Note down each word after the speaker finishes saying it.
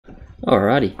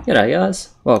Alrighty, g'day guys,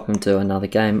 welcome to another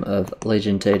game of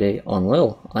Legion TD on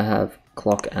LIHL. I have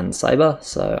Clock and Saber,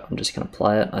 so I'm just going to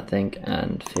play it, I think,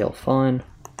 and feel fine.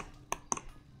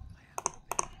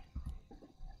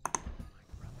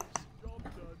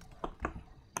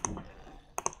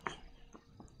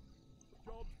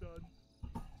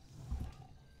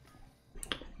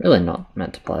 Really not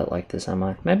meant to play it like this, am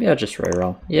I? Maybe I'll just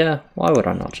reroll. Yeah, why would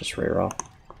I not just reroll?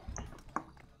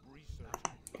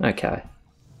 Okay.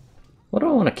 What do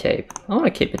I want to keep? I want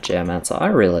to keep a Geomancer. I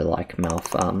really like Mouth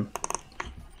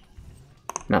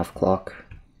Clock.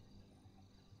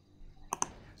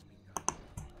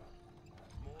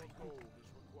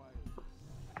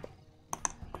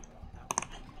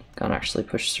 Can't actually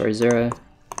push 3-0,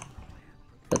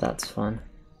 but that's fine.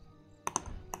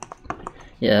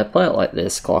 Yeah, play it like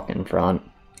this, Clock in front.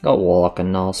 Got Warlock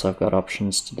and Null, so I've got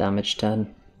options to damage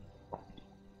 10.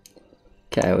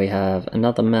 Okay, we have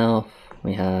another Mouth.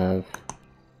 We have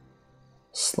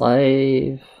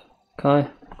Slave, okay,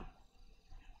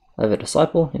 over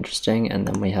Disciple, interesting, and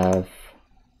then we have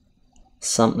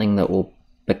something that will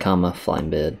become a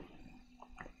Flamebeard.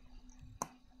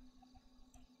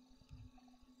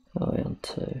 Oh, we're on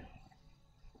 2.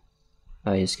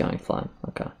 Oh, he's going Flame,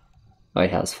 okay. Oh, he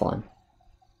has Flame.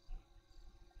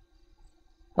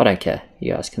 I don't care,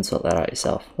 you guys can sort that out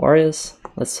yourself. Warriors,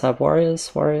 let's have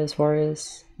warriors,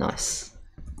 warriors. Nice.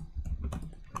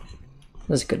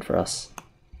 This is good for us.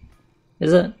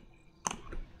 Is it?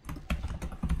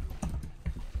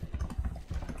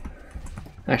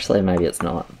 Actually, maybe it's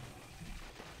not.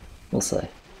 We'll see.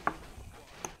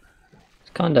 It's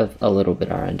kind of a little bit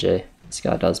RNG. This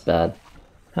guy does bad.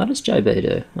 How does JB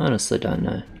do? I honestly don't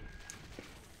know.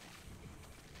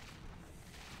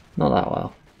 Not that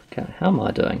well. Okay, how am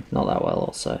I doing? Not that well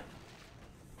also.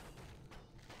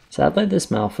 Sadly, this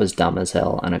Mouth was dumb as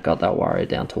hell and it got that warrior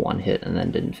down to 1 hit and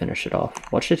then didn't finish it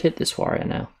off. What should hit this warrior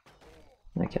now?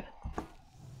 Okay.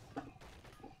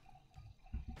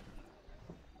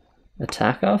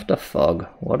 Attack after Fog.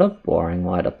 What a boring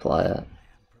way to play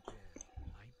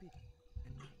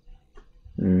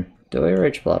it. Do we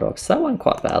reach Blood Orcs? That went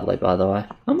quite badly, by the way.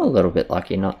 I'm a little bit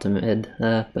lucky not to mid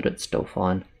there, but it's still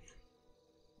fine.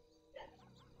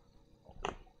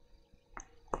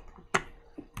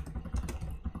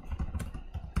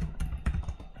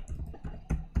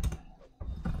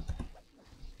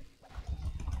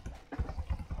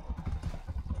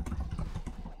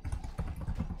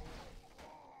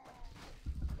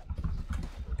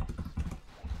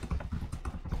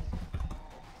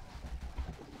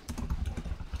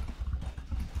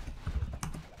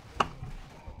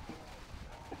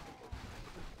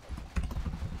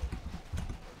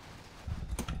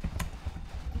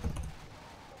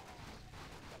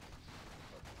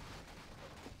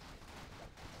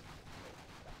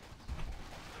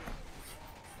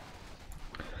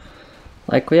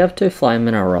 Like, we have 2 flame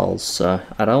in our rolls, so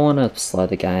I don't want to slow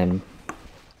the game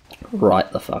right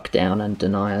the fuck down and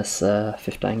deny us a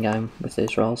 15 game with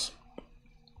these rolls.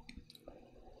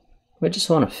 We just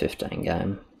want a 15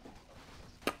 game.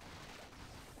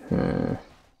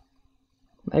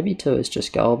 Maybe 2 is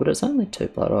just goal, but it's only 2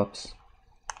 Blood Orcs.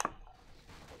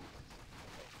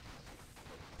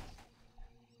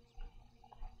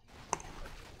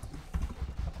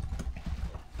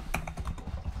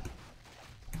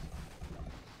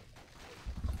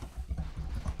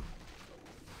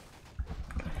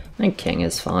 I think King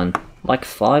is fine. Like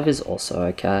 5 is also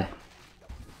okay.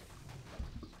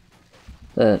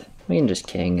 But we can just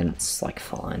King and it's like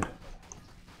fine.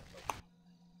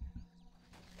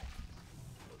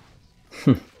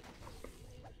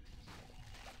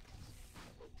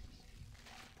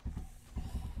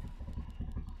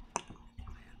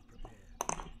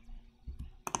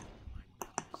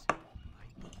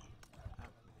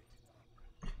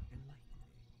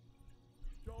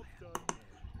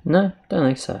 No, don't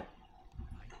think so.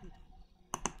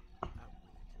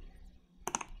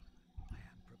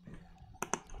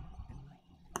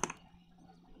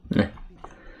 Nah.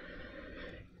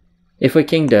 If we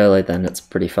kinged early, then it's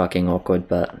pretty fucking awkward,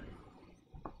 but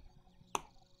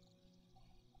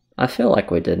I feel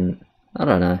like we didn't. I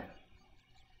don't know.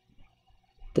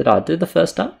 Did I do the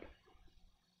first up?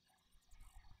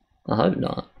 I hope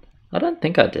not. I don't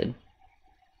think I did.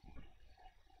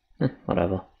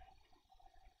 Whatever.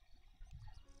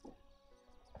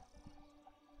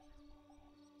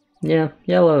 Yeah,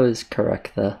 yellow is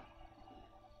correct there.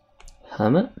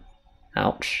 Hermit?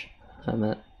 Ouch.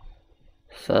 Hermit.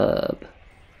 Ferb.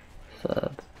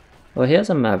 Well, he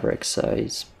has a Maverick, so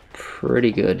he's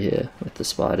pretty good here with the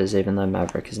spiders, even though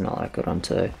Maverick is not that good on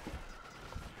 2.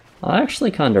 I actually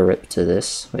kind of ripped to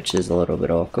this, which is a little bit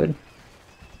awkward.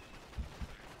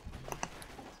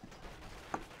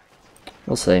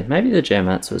 We'll see. Maybe the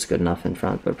Geomancer was good enough in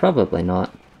front, but probably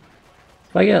not.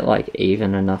 If I get like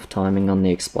even enough timing on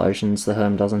the explosions, the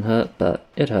Herm doesn't hurt, but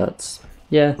it hurts.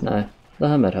 Yeah, no, the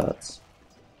Hermit hurts.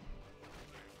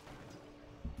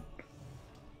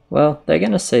 Well, they're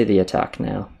gonna see the attack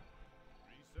now.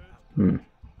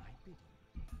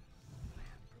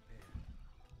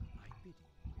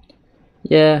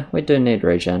 Yeah, we do need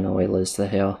regen or we lose the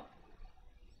heal.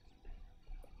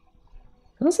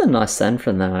 That was a nice send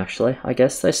from them actually. I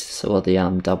guess they saw the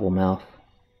double mouth.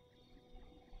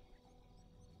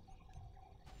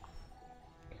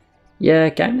 Yeah,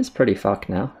 game is pretty fucked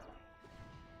now.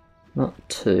 Not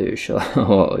too sure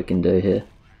what we can do here.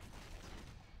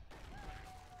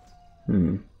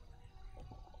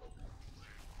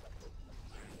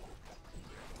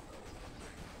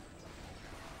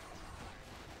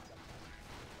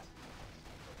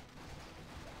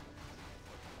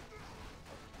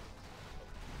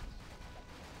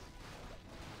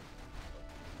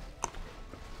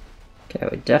 Okay,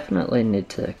 we definitely need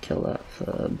to kill that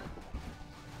Ferb.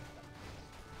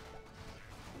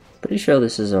 Pretty sure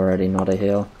this is already not a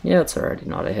heal. Yeah, it's already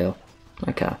not a heal.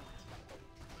 Okay.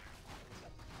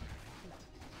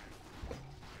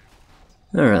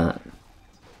 Alright.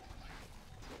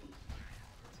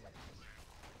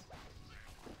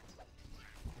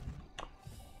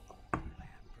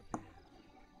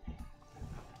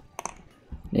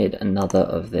 Need another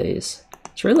of these.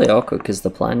 It's really awkward because the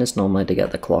plan is normally to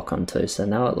get the clock on too, so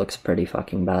now it looks pretty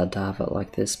fucking bad to have it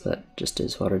like this, but just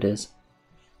is what it is.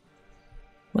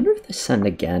 Wonder if they send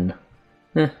again.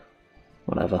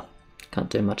 Whatever. Can't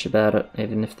do much about it,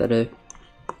 even if they do.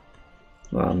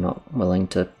 Well, I'm not willing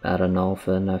to add a null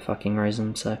for no fucking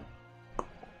reason, so.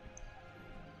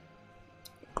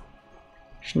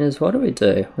 Question is, what do we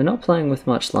do? We're not playing with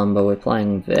much lumber, we're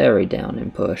playing very down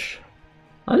in push.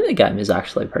 I think the game is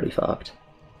actually pretty fucked.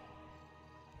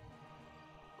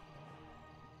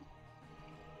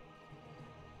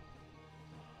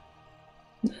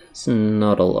 There's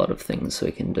not a lot of things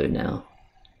we can do now.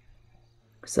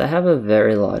 Because they have a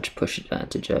very large push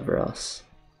advantage over us.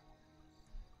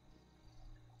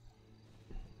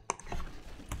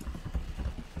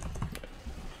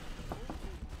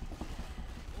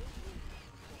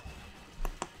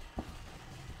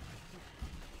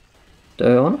 Do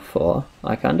we want a 4?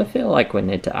 I kind of feel like we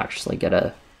need to actually get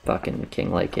a fucking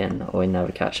King Lake in, or we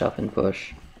never catch up and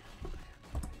push.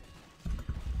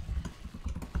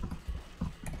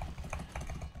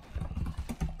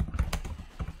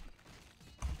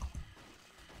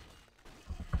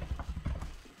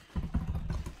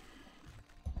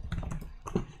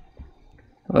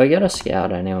 Well, we get a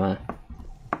scout anyway.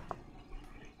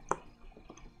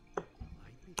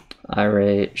 I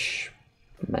reach.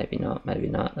 Maybe not, maybe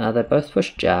not. They both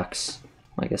push jacks.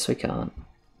 I guess we can't.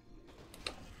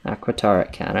 Aqua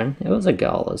turret cannon. It was a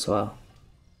goal as well.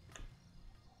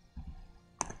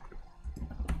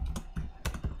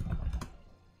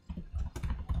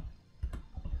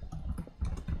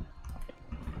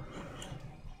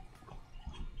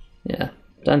 Yeah,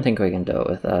 don't think we can do it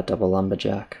with a double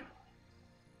lumberjack.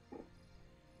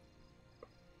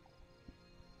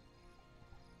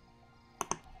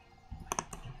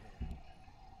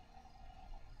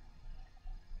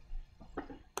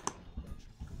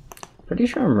 Pretty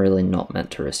sure I'm really not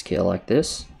meant to risk here like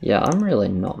this. Yeah, I'm really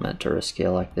not meant to risk here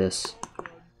like this.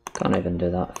 Can't even do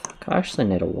that. I actually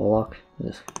need a warlock.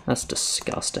 Ugh, that's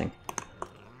disgusting.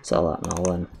 Sell that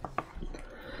null in.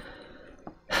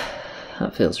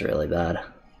 That feels really bad.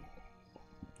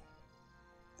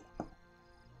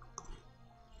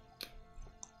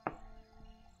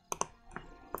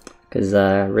 Because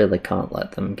I really can't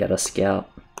let them get a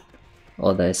scout.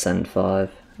 Or they send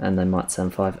 5, and they might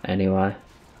send 5 anyway.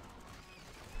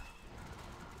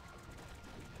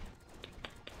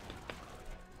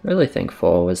 I really think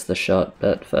 4 was the shot,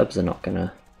 but Ferbs are not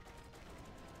gonna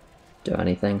do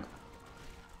anything.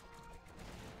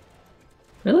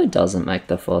 Really doesn't make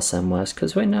the 4 send worse,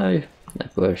 because we know they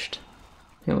pushed.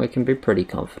 And we can be pretty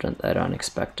confident they don't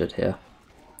expect it here.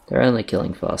 They're only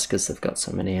killing fast because they've got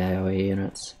so many AoE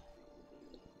units.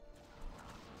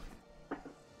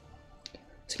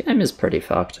 This game is pretty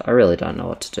fucked. I really don't know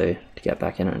what to do to get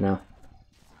back in it now.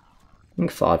 I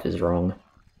think 5 is wrong.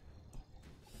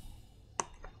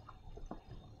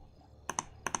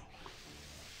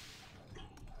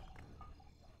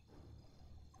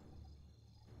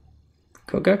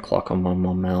 Could go clock on one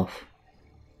more mouth.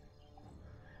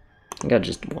 I think I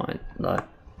just won't though.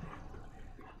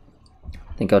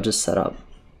 I think I'll just set up.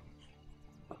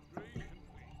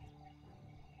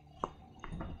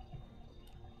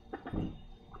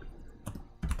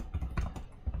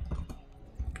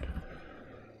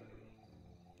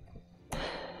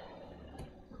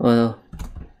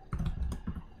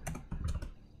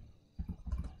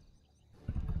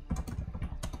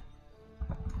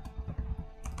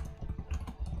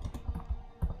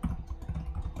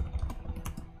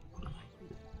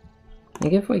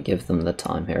 think if we give them the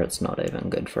time here, it's not even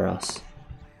good for us.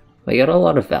 We get a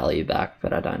lot of value back,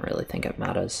 but I don't really think it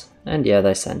matters. And yeah,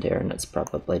 they send here and it's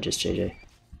probably just GG.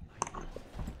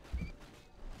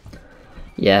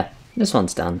 Yeah, this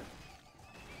one's done.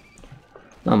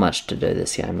 Not much to do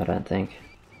this game, I don't think.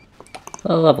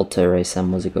 The level 2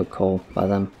 resend was a good call by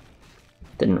them.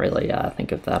 Didn't really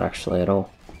think of that actually at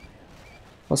all.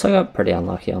 Also got pretty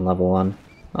unlucky on level 1.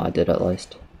 I did at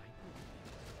least.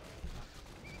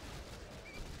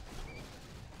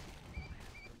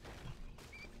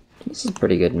 This is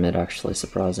pretty good mid actually,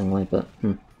 surprisingly, but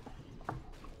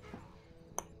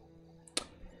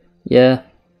yeah.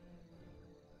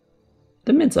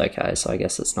 The mid's okay, so I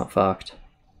guess it's not fucked.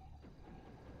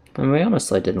 And we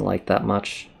honestly didn't like that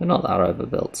much. We're not that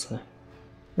overbuilt, so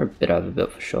we're a bit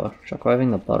overbuilt for sure.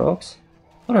 Shockwaving the Blood Orcs?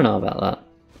 I don't know about that.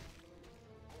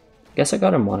 Guess I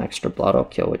got him 1 extra Blood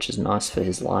Orc kill, which is nice for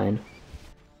his lane.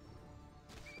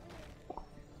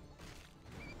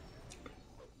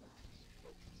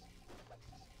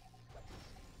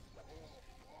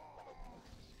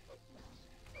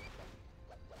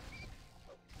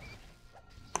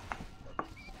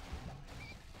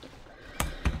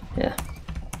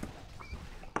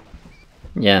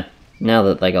 Yeah, now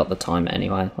that they got the time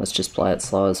anyway, let's just play it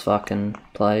slow as fuck and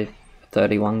play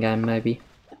 31 game maybe.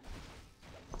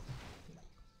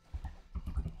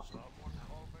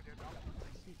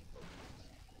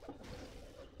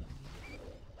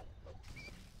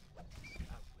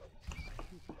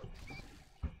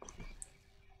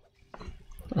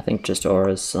 I think just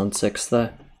Aura's on 6 though,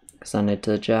 because I need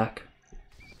to jack.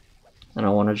 And I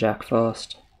want to jack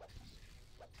fast.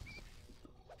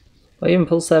 I even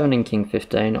pull 7 in King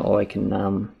 15, or I can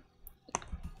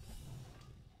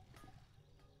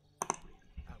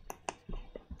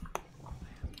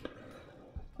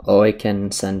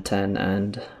send 10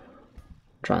 and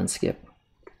try and skip.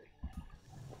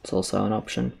 It's also an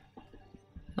option.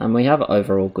 And we have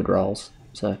overall good rolls,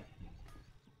 so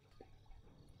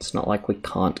it's not like we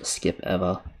can't skip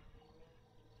ever.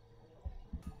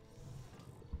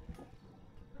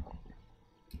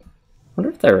 I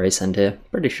wonder if they resend here.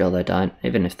 Pretty sure they don't.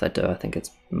 Even if they do, I think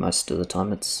it's most of the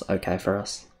time it's okay for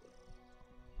us.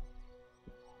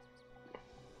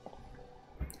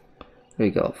 We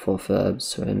got 4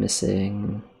 verbs. We're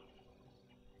missing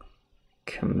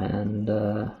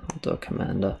commander. I'll do a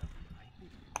commander.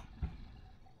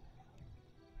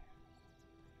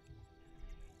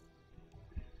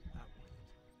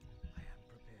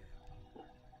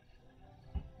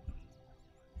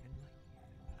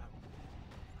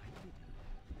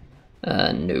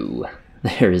 No,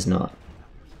 there is not.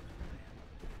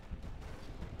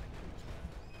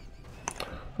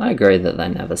 I agree that they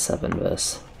never 7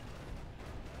 verse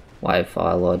Wave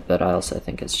Firelord, but I also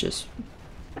think it's just,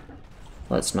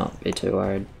 let's not be too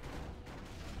worried.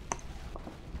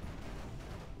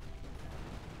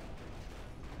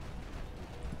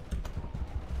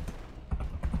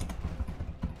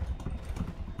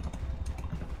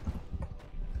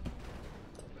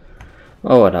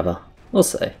 Or whatever, we'll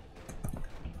see.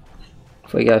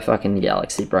 If we go fucking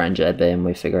Galaxy Brain JB and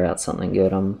we figure out something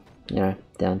good, I'm, you know,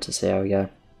 down to see how we go.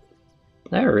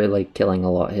 They're really killing a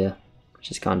lot here,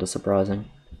 which is kind of surprising.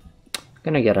 I'm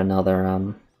gonna get another,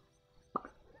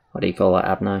 what do you call it,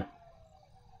 Abno?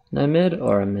 No mid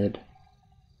or a mid?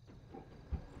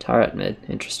 Turret mid,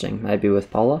 interesting. Maybe with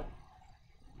Polar?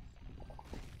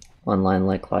 1 lane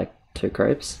like 2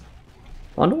 creeps.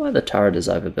 Wonder why the turret is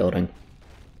overbuilding.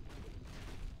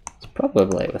 It's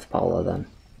probably with Polar then.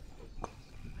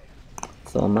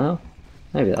 Thornmail?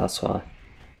 Maybe that's why.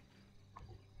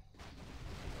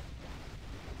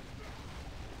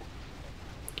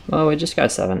 Well, we just go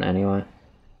 7 anyway.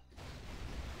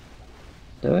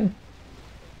 Do we?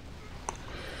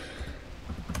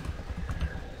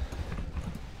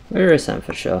 We resent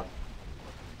for sure.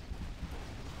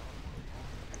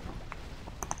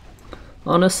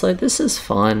 Honestly, this is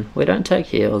fine. We don't take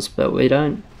heals, but we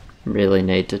don't really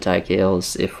need to take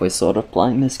heals if we're sort of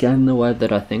playing this game the way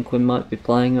that I think we might be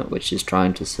playing it, which is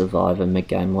trying to survive a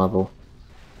mid-game level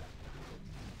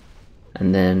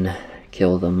and then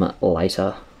kill them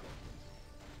later.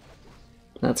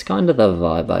 That's kind of the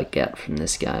vibe I get from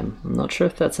this game. I'm not sure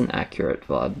if that's an accurate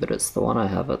vibe, but it's the one I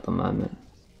have at the moment.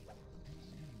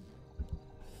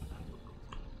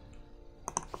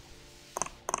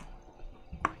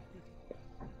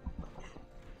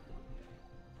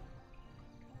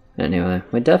 Anyway,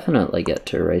 we definitely get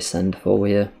to resend for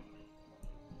here.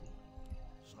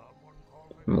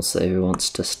 And we'll see who wants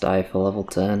to stay for level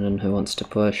 10 and who wants to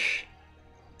push.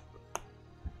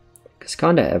 Because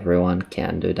kinda everyone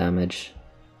can do damage.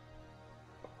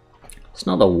 It's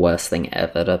not the worst thing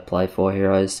ever to play 4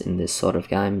 heroes in this sort of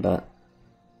game, but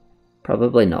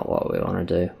probably not what we want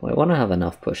to do. We want to have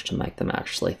enough push to make them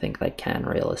actually think they can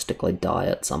realistically die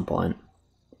at some point,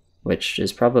 which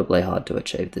is probably hard to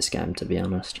achieve this game, to be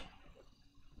honest.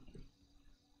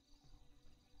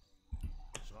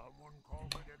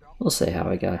 We'll see how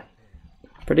we go.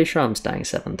 Pretty sure I'm staying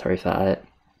 7-3 for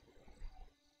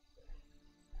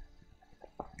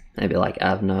 8. Maybe like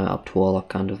Avno up to Warlock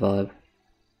kind of vibe.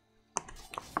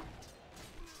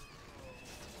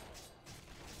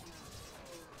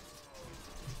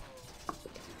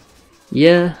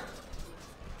 Yeah.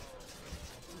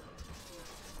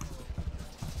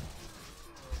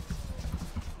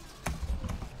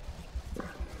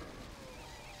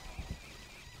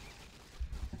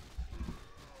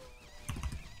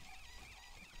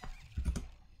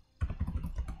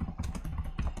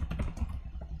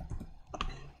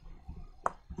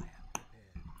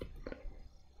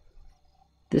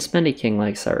 This many King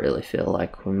Lakes, I really feel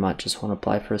like we might just want to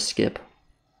play for a skip.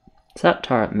 Is that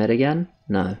turret mid again?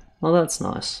 No. Well, that's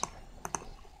nice.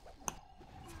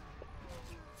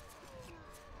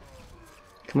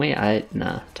 Can we 8?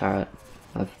 Nah, turret.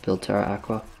 I've built turret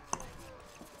aqua.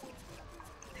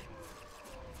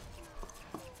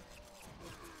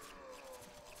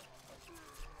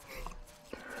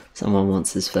 Someone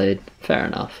wants his feed. Fair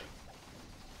enough.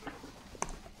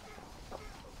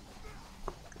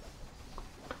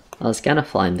 I was gonna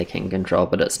flame the king control,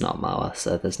 but it's not Moa,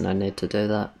 so there's no need to do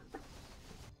that.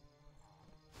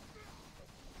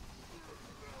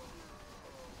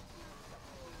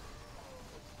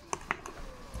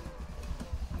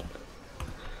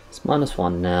 It's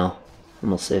 -1 now,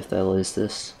 and we'll see if they lose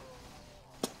this.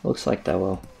 Looks like they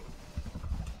will.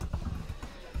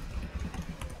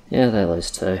 Yeah, they lose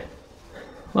 2.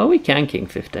 Well, we can king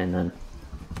 15 then.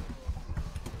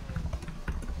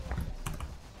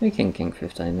 We can king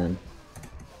 15 then.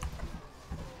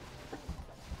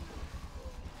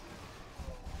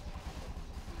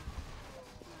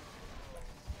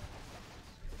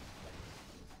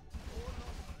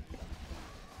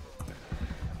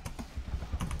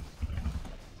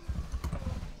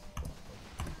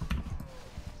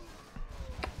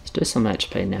 Let's do some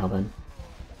HP now then.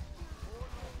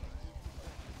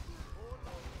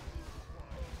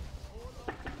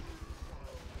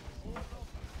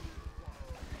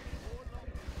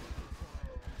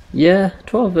 Yeah,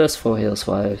 12 versus 4 heals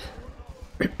 5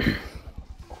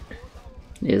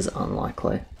 is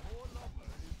unlikely.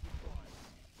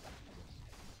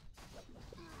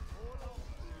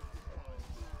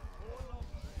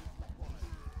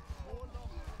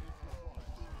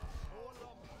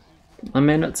 I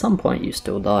mean, at some point you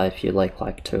still die if you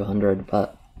like 200,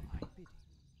 but it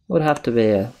would have to be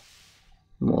a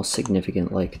more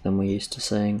significant leak than we're used to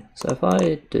seeing. So if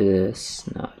I do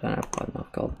this, no, I don't have quite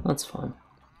enough gold, that's fine.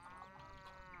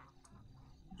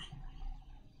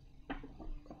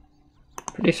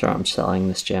 Pretty sure I'm selling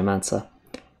this Geomancer.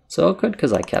 It's awkward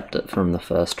because I kept it from the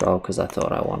first roll because I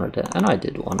thought I wanted it, and I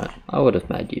did want it. I would have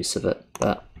made use of it,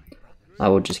 but I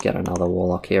will just get another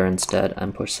Warlock here instead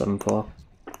and push 7-4.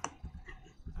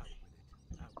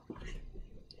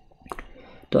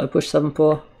 Do I push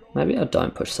 7-4? Maybe I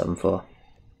don't push 7-4.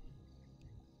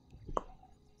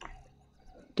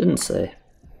 Didn't see.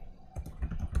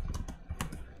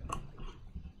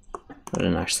 I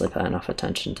didn't actually pay enough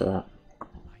attention to that.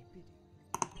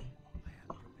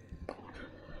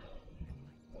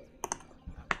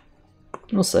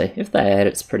 We'll see. If they 8,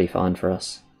 it's pretty fine for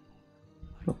us.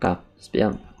 Okay,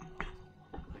 spam.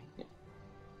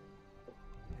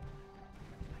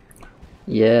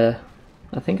 Yeah,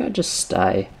 I think I just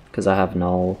stay because I have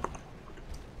null.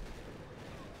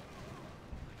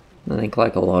 I think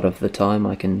like a lot of the time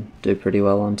I can do pretty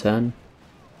well on turn.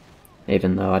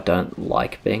 Even though I don't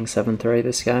like being 7-3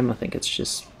 this game, I think it's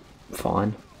just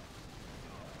fine.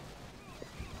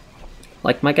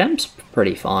 Like, my game's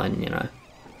pretty fine, you know.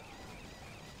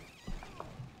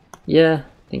 Yeah,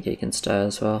 I think he can stay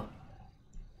as well.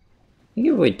 I think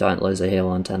if we don't lose a heal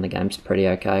on turn, the game's pretty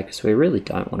okay, because we really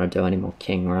don't want to do any more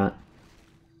king, right?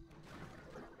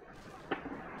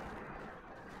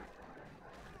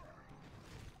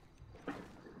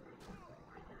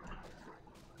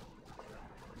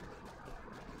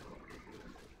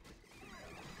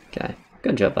 Okay,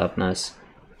 good job, Abnos.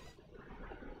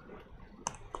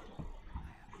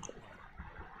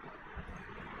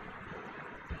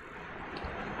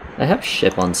 They have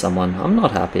ship on someone. I'm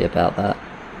not happy about that.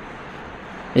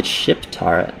 It's ship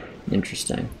turret.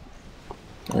 Interesting.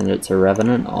 And it's a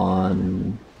Revenant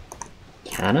on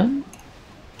cannon?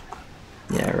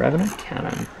 Yeah, Revenant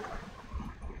cannon.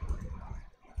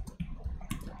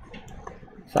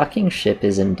 Fucking ship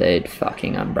is indeed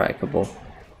fucking unbreakable.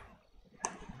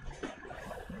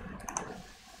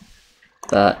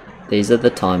 But these are the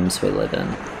times we live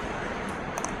in.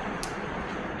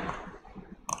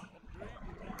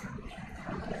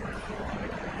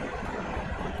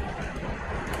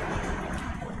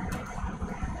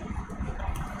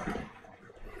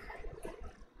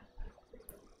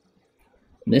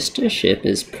 Mr. Ship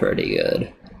is pretty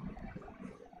good.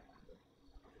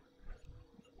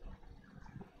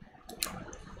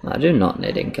 I do not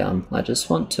need income, I just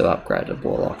want 2 upgraded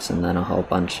warlocks and then a whole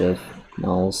bunch of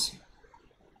gnolls.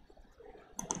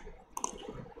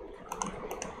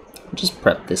 I'll just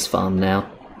prep this farm now.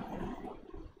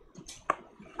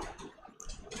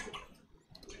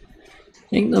 I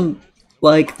think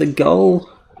the goal,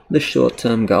 the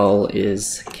short-term goal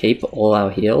is keep all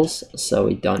our heals so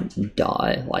we don't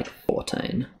die like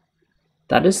 14.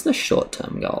 That is the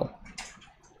short-term goal.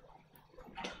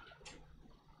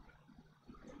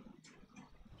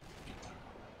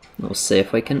 We'll see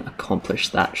if we can accomplish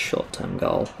that short-term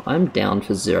goal. I'm down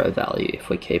for 0 value if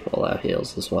we keep all our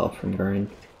heals as well from green.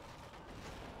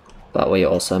 But we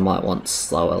also might want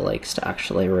slower leaks to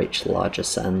actually reach larger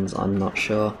sends, I'm not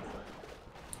sure.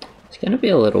 It's going to be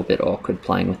a little bit awkward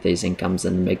playing with these incomes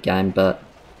in the mid-game, but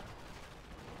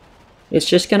it's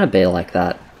just going to be like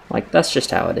that. Like, that's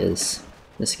just how it is,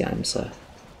 this game, so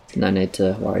no need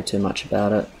to worry too much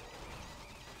about it.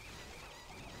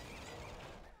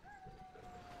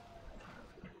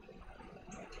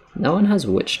 No one has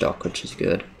Witch Dock, which is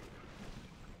good.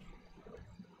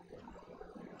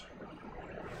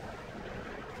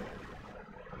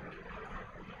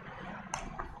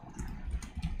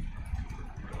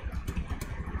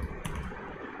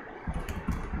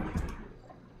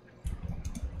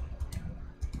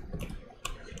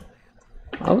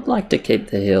 I would like to keep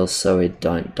the heals so we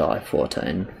don't die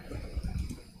 14.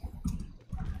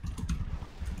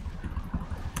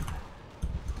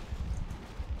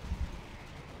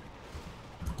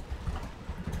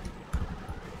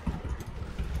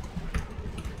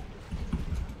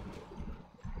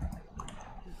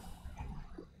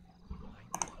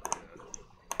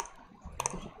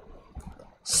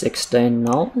 $16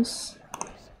 gnolls.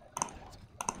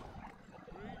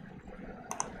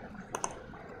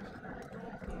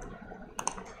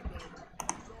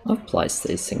 I've placed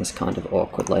these things kind of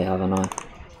awkwardly, haven't I?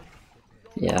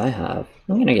 Yeah, I have.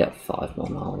 I'm gonna get 5 more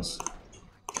gnolls.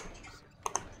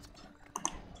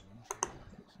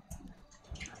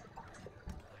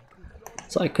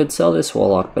 So I could sell this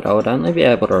warlock, but I would only be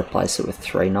able to replace it with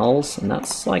 3 gnolls, and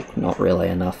that's like not really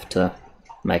enough to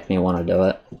make me want to do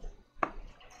it.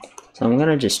 So I'm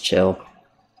gonna just chill.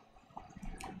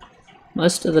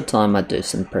 Most of the time I do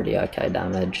some pretty okay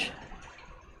damage.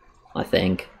 I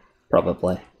think.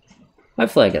 Probably.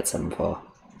 Hopefully I get 7-4.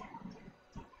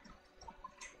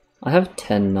 I have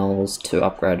 10 gnolls, 2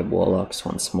 upgraded warlocks,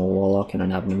 1 small warlock and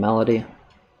an abnormality.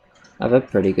 I have a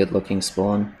pretty good looking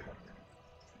spawn.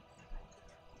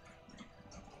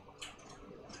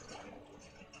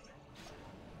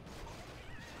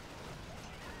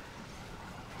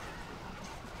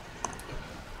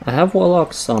 I have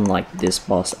warlocks on like this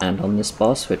boss and on this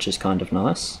boss, which is kind of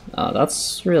nice.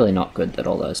 That's really not good that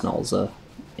all those gnolls are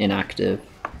inactive.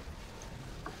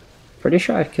 Pretty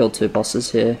sure I've killed 2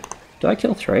 bosses here. Do I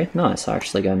kill 3? Nice, I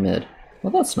actually go mid.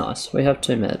 Well, that's nice, we have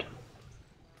 2 mid.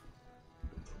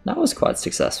 That was quite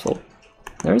successful.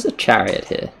 There is a chariot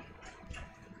here.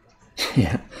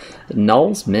 Yeah,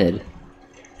 gnolls mid.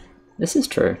 This is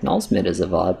true, gnolls mid is a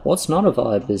vibe. What's not a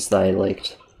vibe is they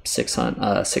leaked 6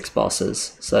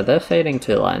 bosses, so they're feeding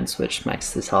 2 lanes, which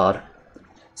makes this hard.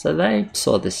 So they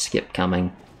saw this skip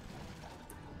coming,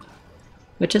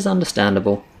 which is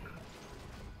understandable.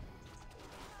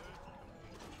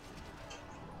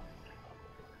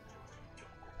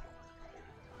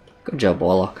 Good job,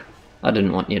 Warlock. I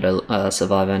didn't want you to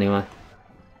survive anyway.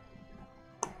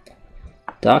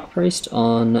 Dark Priest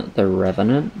on the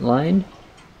Revenant lane,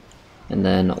 and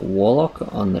then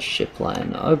Warlock on the ship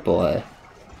lane. Oh boy.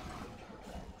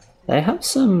 They have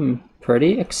some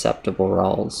pretty acceptable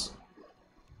roles.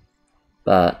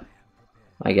 But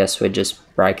I guess we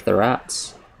just break the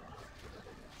rats.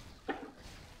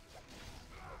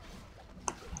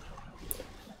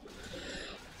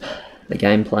 The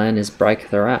game plan is break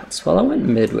the rats. Well, I went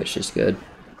mid, which is good.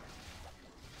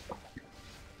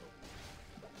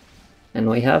 And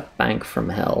we have Bank from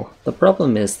Hell. The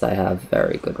problem is they have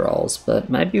very good rolls, but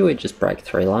maybe we just break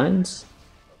 3 lanes.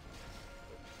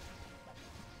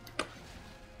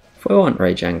 If we want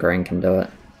regen, green can do it.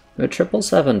 We're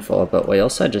 777-4, but we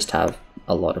also just have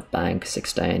a lot of bank,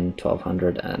 16,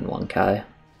 1200 and 1k.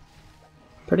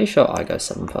 Pretty sure I go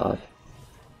 7-5.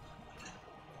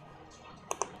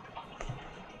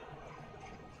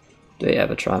 Do we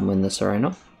ever try and win this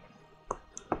arena?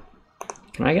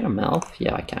 Can I get a mouth?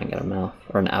 Yeah, I can get a mouth.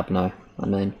 Or an abno, I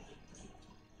mean.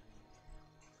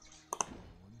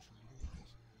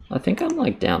 I think I'm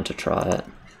like down to try it.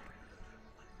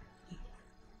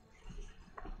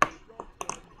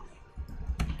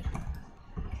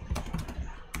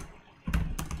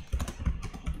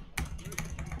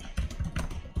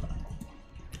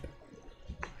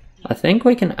 I think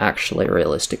we can actually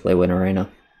realistically win arena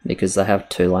because they have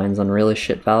 2 lanes on really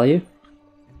shit value.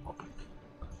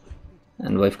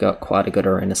 And we've got quite a good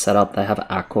arena setup. They have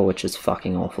Aqua, which is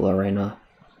fucking awful arena.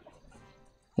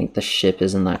 I think the ship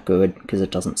isn't that good because it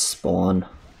doesn't spawn.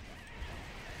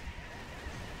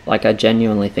 Like, I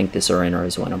genuinely think this arena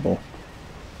is winnable.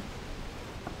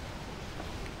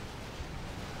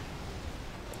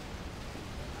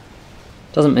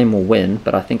 Doesn't mean we'll win,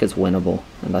 but I think it's winnable,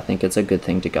 and I think it's a good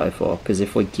thing to go for, because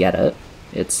if we get it,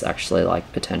 it's actually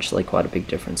like potentially quite a big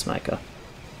difference maker.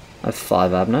 I have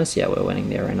 5 abnos, yeah, we're winning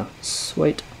the arena.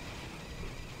 Sweet.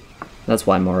 That's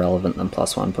way more relevant than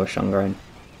 +1 push on green.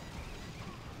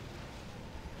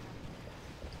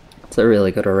 It's a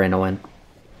really good arena win.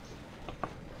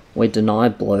 We deny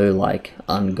blue like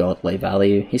ungodly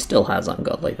value. He still has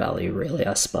ungodly value really,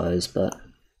 I suppose, but...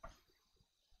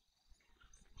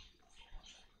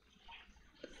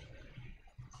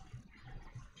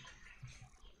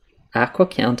 Aqua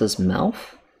counters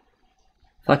Malf?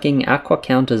 Fucking Aqua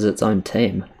counters its own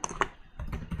team.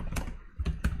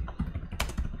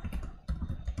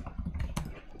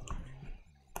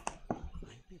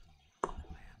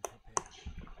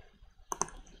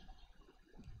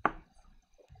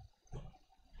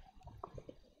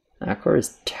 Aqua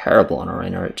is terrible on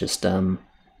arena, it just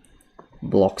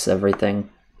blocks everything.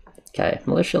 Okay,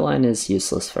 militia lane is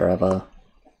useless forever.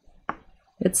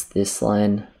 It's this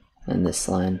lane and this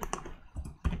lane.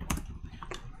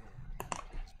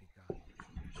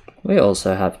 We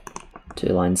also have 2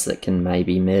 lanes that can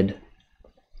maybe mid.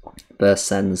 Burst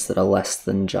sends that are less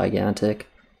than gigantic.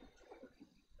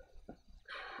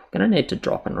 Gonna need to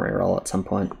drop and reroll at some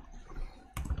point.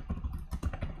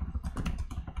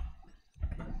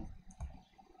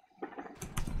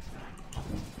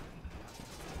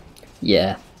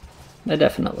 Yeah, they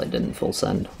definitely didn't full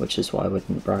send, which is why we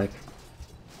didn't break.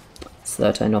 It's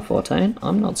 13 or 14?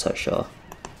 I'm not so sure.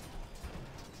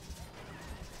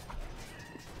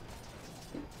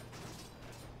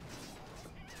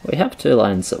 We have 2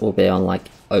 lanes that will be on like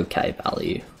okay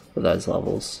value for those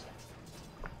levels.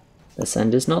 The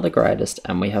send is not the greatest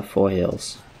and we have 4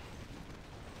 heals.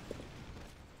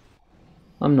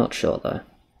 I'm not sure though.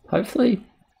 Hopefully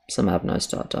some abnos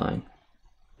start dying.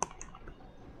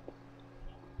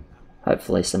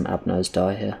 Hopefully some abnos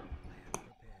die here.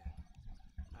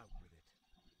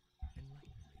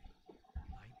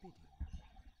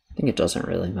 I think it doesn't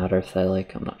really matter if they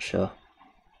leak, I'm not sure.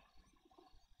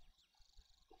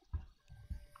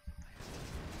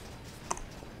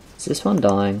 Is this one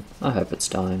dying? I hope it's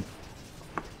dying.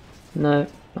 No,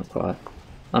 not quite.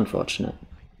 Unfortunate.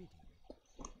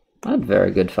 I had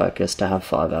very good focus to have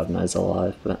 5 abnos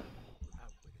alive, but...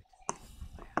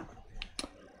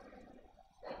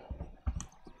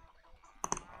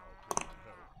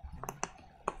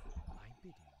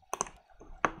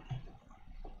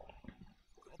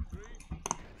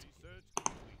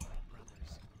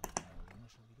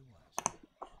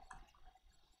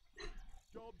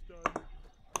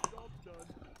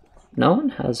 No one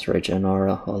has regen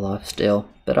aura or lifesteal,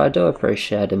 but I do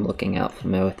appreciate him looking out for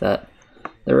me with that.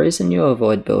 The reason you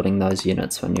avoid building those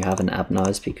units when you have an abno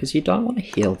is because you don't want to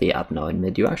heal the abno in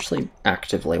mid, you actually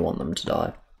actively want them to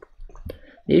die.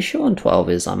 The issue on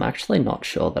 12 is I'm actually not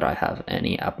sure that I have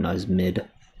any abnos mid,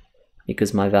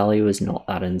 because my value is not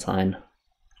that insane.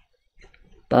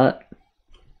 But,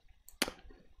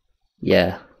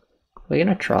 yeah, we're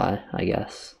gonna try, I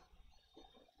guess.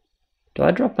 Do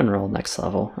I drop and roll next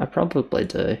level? I probably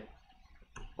do.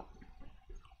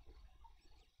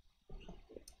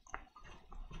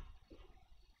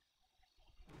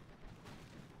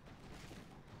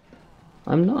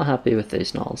 I'm not happy with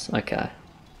these nulls. Okay.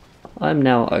 I'm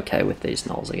now okay with these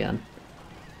nulls again.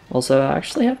 Also, I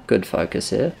actually have good focus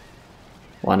here.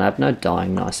 1 abno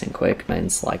dying nice and quick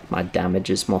means like my damage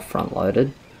is more front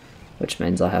loaded, which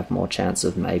means I have more chance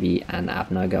of maybe an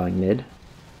abno going mid.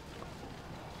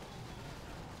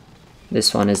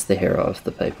 This one is the hero of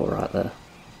the people right there.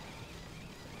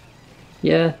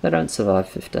 Yeah, they don't survive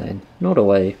 15. Nor do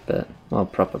we, but, well,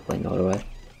 probably nor do we.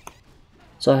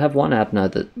 So I have 1 abno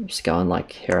that's going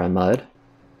like hero mode.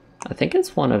 I think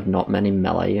it's one of not many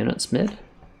melee units mid.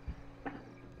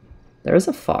 There is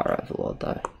a fire overlord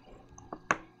though.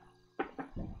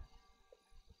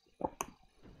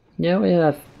 Yeah, we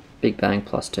have Big Bang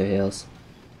plus 2 heals.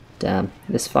 Damn,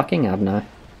 this fucking Abno.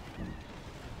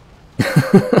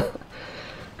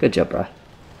 Good job, bro.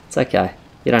 It's okay.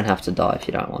 You don't have to die if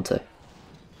you don't want to.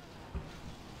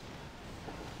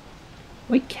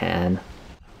 We can.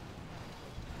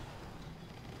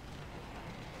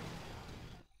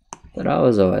 But I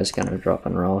was always going to drop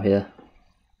and roll here.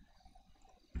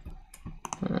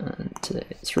 And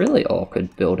it's really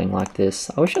awkward building like this.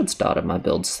 I wish I'd started my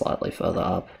build slightly further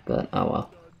up, but oh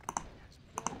well.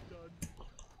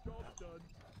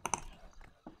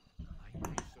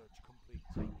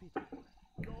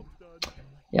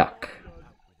 Yuck.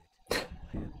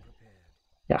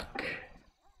 Yuck.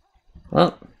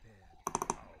 Well,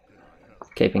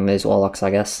 keeping these warlocks,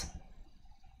 I guess.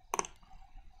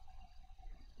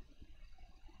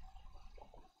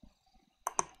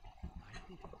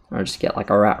 Or just get like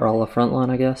a rat roller frontline,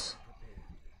 I guess.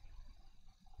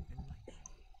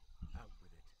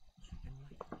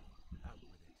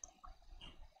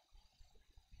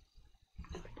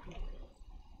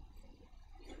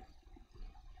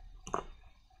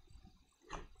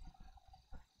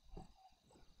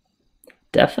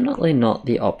 Definitely not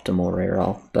the optimal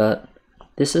reroll, but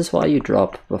this is why you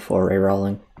drop before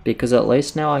rerolling, because at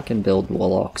least now I can build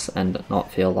warlocks and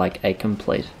not feel like a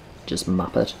complete just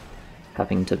muppet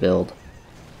having to build.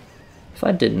 If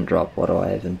I didn't drop, what do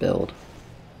I even build?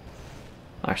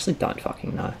 I actually don't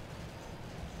fucking know.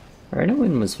 Arena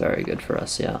win was very good for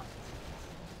us, yeah.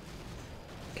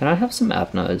 Can I have some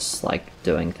Abnos, like,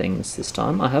 doing things this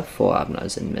time? I have 4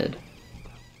 Abnos in mid.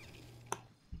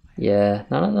 Yeah,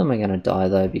 none of them are going to die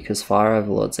though, because Fire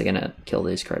Overlords are going to kill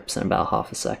these creeps in about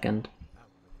half a second.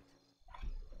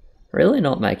 Really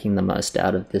not making the most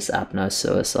out of this Abno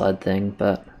suicide thing,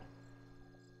 but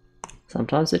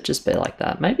sometimes it just be like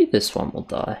that. Maybe this one will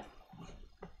die,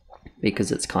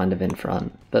 because it's kind of in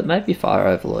front, but maybe Fire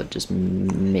Overlord just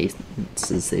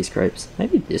misses these creeps.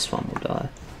 Maybe this one will die.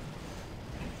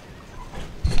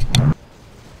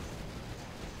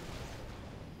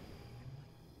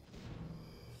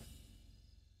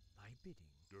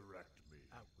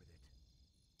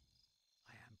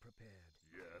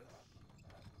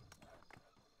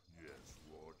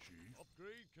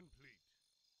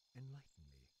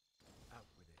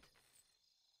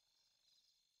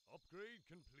 Upgrade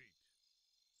complete.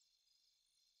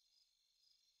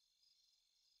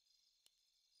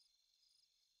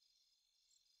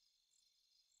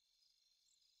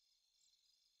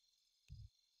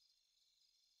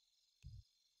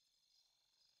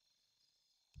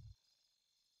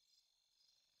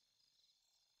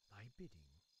 Thy bidding.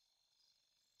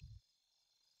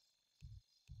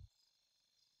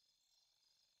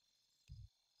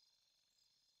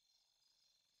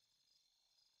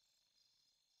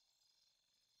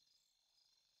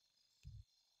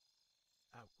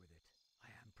 Out with it. I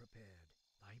am prepared.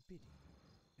 Thy bidding.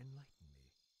 Enlighten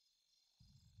me.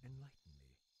 Enlighten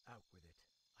me. Out with it.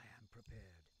 I am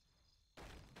prepared.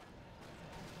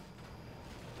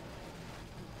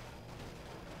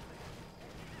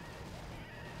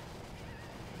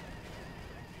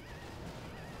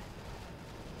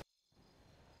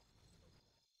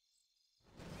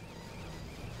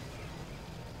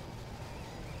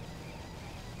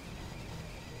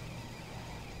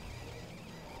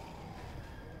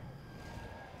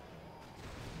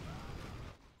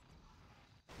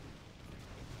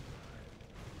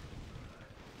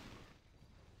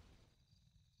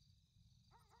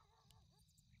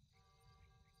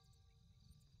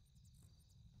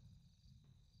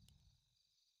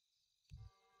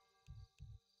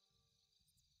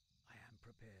 I am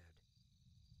prepared.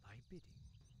 Thy bidding.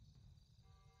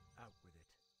 Out with it.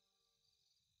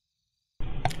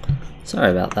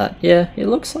 Sorry about that. Yeah, it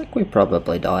looks like we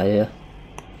probably die here.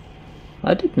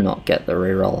 I did not get the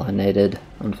reroll I needed,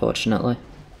 unfortunately.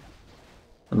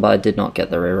 And by did not get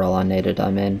the reroll I needed,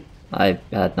 I mean I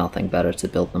had nothing better to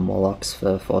build than Warlocks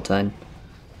for 14.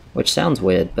 Which sounds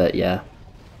weird, but yeah,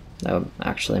 they were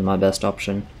actually my best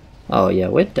option. Oh yeah,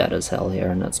 we're dead as hell here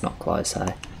and it's not close,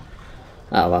 hey?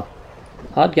 Oh well.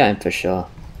 Hard game for sure.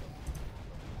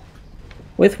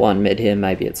 With one mid here,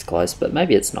 maybe it's close, but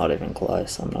maybe it's not even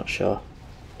close, I'm not sure.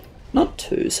 Not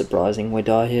too surprising we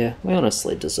die here. We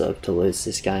honestly deserve to lose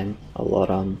this game a lot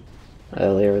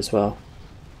earlier as well.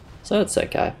 So it's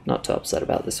okay, not too upset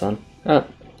about this one. Alright,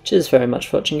 cheers very much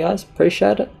for watching guys,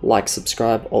 appreciate it. Like,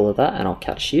 subscribe, all of that, and I'll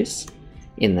catch you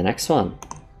in the next one.